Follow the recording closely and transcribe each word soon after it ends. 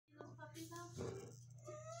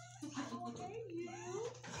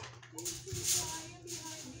lion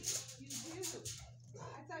behind me? You do.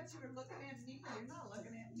 I thought you were looking at me. You're not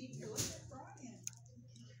looking at me. You're looking at Brian.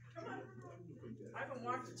 Come on. I haven't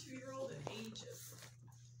walked a 2-year-old in ages.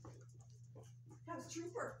 How's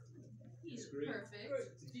Trooper? He's perfect. Good.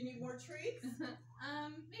 Do you need more treats?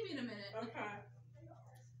 Maybe in a minute. Okay.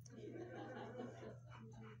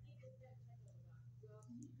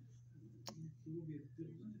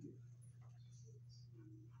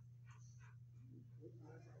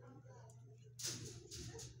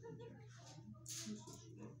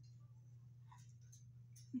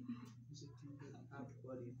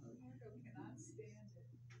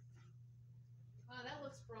 Wow, that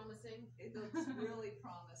looks promising. It looks really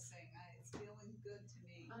promising. It's feeling good to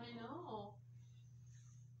me. I know.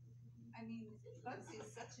 I mean, Bugsy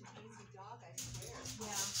is such an easy dog, I swear.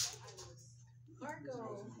 Yeah.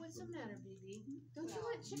 Argo, what's the matter, baby? Don't you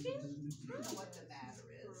want chicken? I don't know what the matter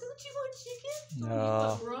is. Don't you want chicken? No.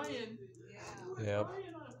 Oh, Brian. Yeah. Yep.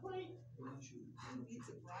 Brian on a plate. He needs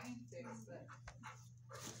a Brian fix, but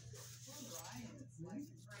poor Brian, it's like,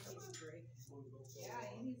 yeah,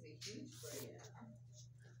 he needs a huge break.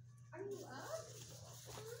 Are you up?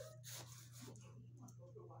 He wants to go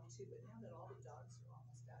for a walk too, but now that all the dogs are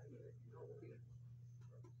almost out of here,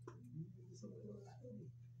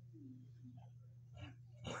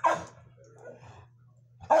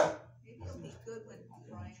 maybe it'll be good when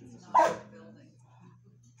Brian's not in the building.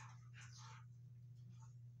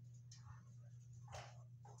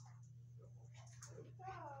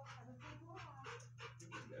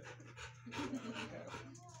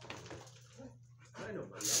 I know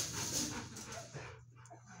my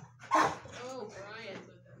Oh, Brian.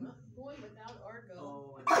 Boy without Argo.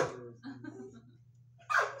 Oh, I know.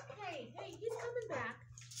 Hey, he's coming back.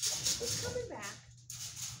 He's coming back.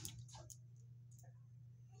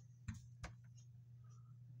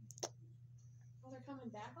 Oh, they're coming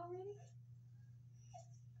back already?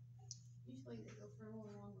 Usually they go for a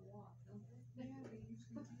little longer walk, don't they? Yeah, they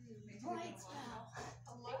usually do. Maybe Lights they're gonna out. walk.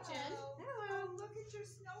 Hello. Hey, Jen. Hello. Look at your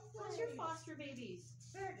snowflakes. Where's your foster babies?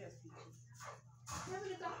 They're just peaches. You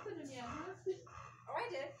haven't adopted them yet, huh? Oh, I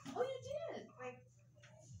did. Oh, you did? Like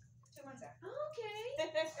 2 months after. Okay.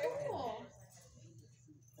 Cool.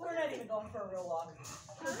 We're not even going for a real walk.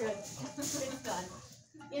 We're good. It's done.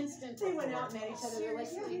 Instant. They went out and met each other. They're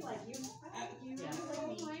like, yeah, we Seriously? like you. You Yeah. like Oh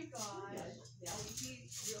me. my gosh. Yeah, he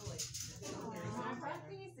really. I brought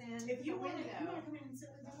these in. If you the want to window. come in and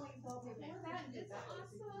sit with them while you fall over. That is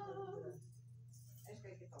awesome. I just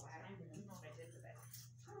gotta get the ladder. You know what I did today.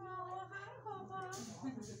 Oh, hi, Papa.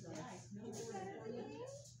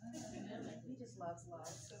 He just loves love.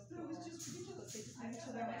 So It was just ridiculous. They just I'm made each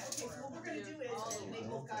sure other they're like, mad okay, for so it. what we're gonna do is, and they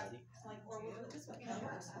both got like, or we'll do it this way.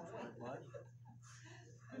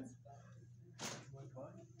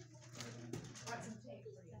 Brought some tape for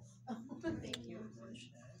you. Thank you.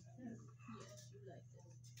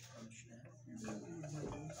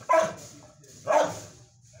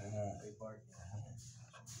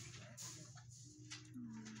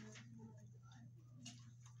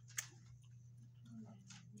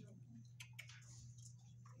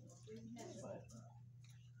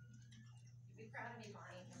 You'd be proud of me,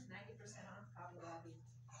 Bonnie. It was 90% off Hobby Lobby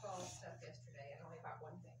fall stuff yesterday. I only bought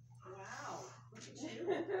one thing. Wow. Look at you.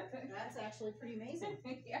 That's actually pretty amazing.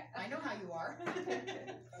 Yeah. I know how you are.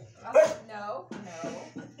 No.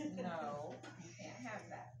 You can't have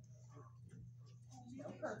that. No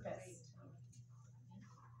purpose.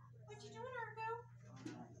 What you doing, Argo?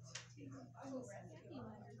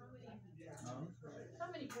 How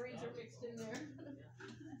many breeds are mixed in there?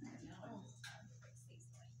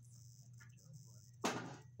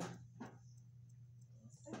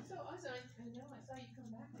 I know, I saw you come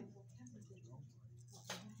back and go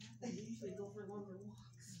They usually go for longer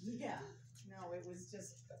walks. Yeah. No, it was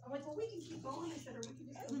just, I'm like, well, we can keep going instead of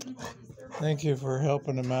we can just. Thank you for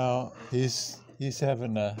helping him out. He's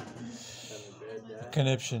having a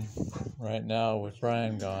conniption right now with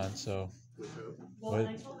Brian gone, so Well, and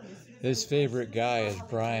I told him as soon as his favorite guy is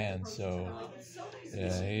Brian, so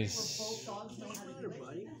yeah, he's both dogs know how to do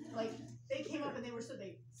it. Like, they came up and they were so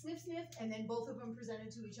they sniff, and then both of them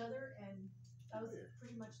presented to each other, and that was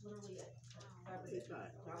pretty much literally it. That was it.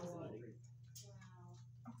 That was it.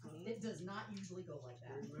 It does not usually go like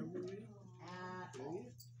that. Remember me? At all.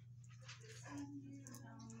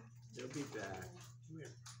 They'll be back. Come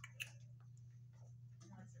here.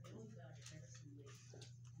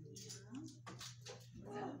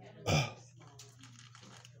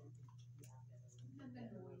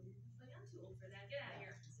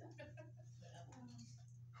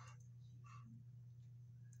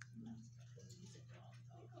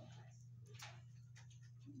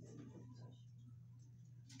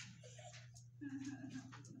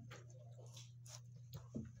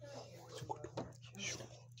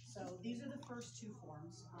 first two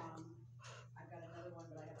forms. I've got another one,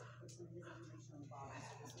 but I have to put some of his information on the bottom,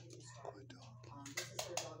 so this will get you started. This is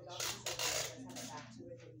their dog adoption survey, it does have a back to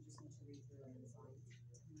it that you just need to read through and sign.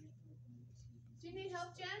 Do you need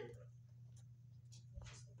help, Jen?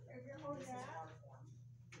 This is our form,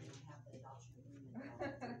 and we have the adoption agreement. I'll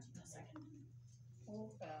read it to you in a second.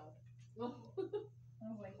 Oh, foul. I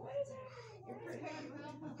was like, what is happening? You're pretty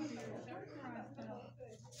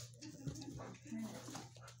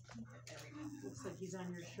Looks like he's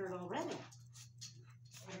on your shirt already.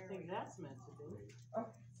 I think that's meant to be. Oh,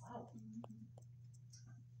 wow.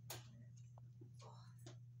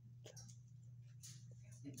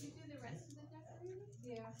 Did you do the rest of the decorating?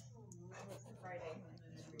 Yeah. Friday.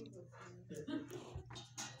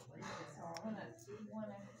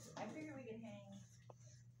 So I figured we could hang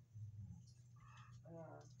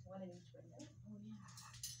one in each window.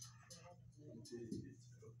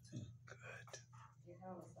 You have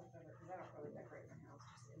all the stuff over, because I don't really decorate my house,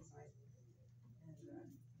 just inside. And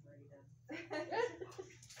I'm ready to.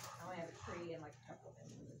 I only have a tree and like a couple of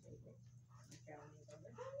things on the table. My calendar is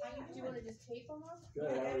over. Do you wanna just tape them up? Good,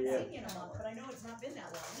 I how are haven't you? seen you in a month, but I know it's not been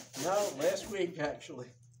that long. No, last week, actually.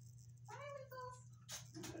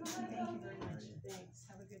 Thank you very much. Thanks.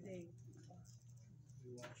 Have a good day.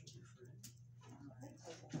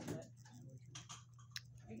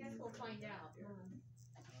 I guess we'll find out.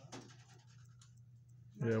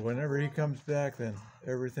 Yeah, whenever he comes back, then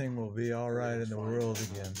everything will be all right in the world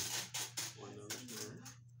again. Want another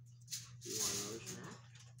snack? Do you want another snack?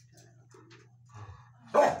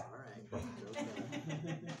 All right.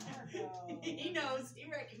 He knows. He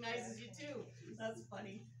recognizes you too. That's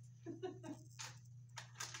funny.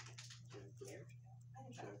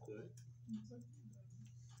 Check good.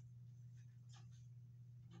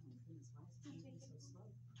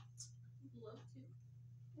 Love to.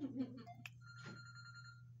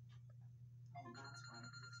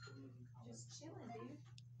 Just chilling, dude.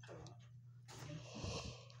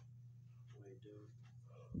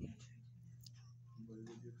 What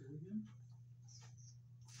are you doing?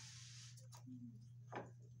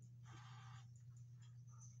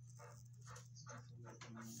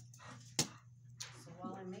 So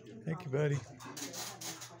while I'm making Thank you, coffee, buddy. do you guys have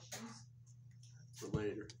any questions? For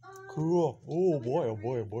later. Cool. Oh boy, oh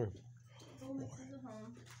boy, oh boy. Well, this is a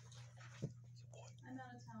home. I'm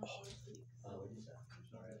out of town for this week, so Oh, what did you say? I'm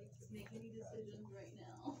sorry. can't make any decisions right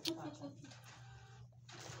now. Gotcha.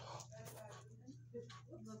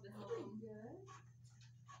 Love to help them. Good.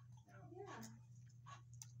 Yeah.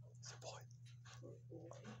 It's a boy. Poor boy.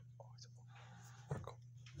 Argo.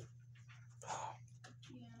 Yeah.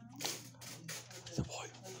 It's a boy.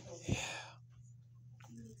 Yeah.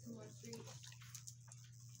 You need some more treats.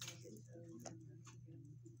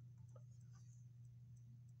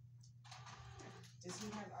 Does he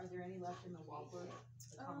have, are there any left in the wobbler?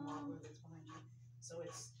 The common wobbler that's behind you? So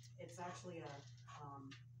it's actually a,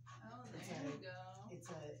 Oh, It's there a- you go. it's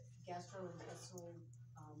a gastrointestinal,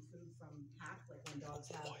 food from PACC, like when dogs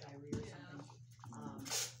have diarrhea or Yeah. something.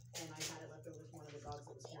 And I had it left over from one of the dogs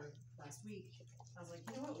that was here last week. I was like,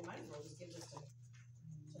 you know what, we might as well just give this to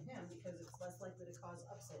him because it's less likely to cause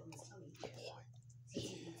upset in his tummy. Since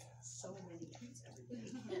he eats so many treats every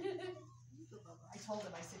day. I told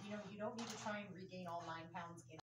him, I said, you know, you don't need to try and regain all 9 pounds in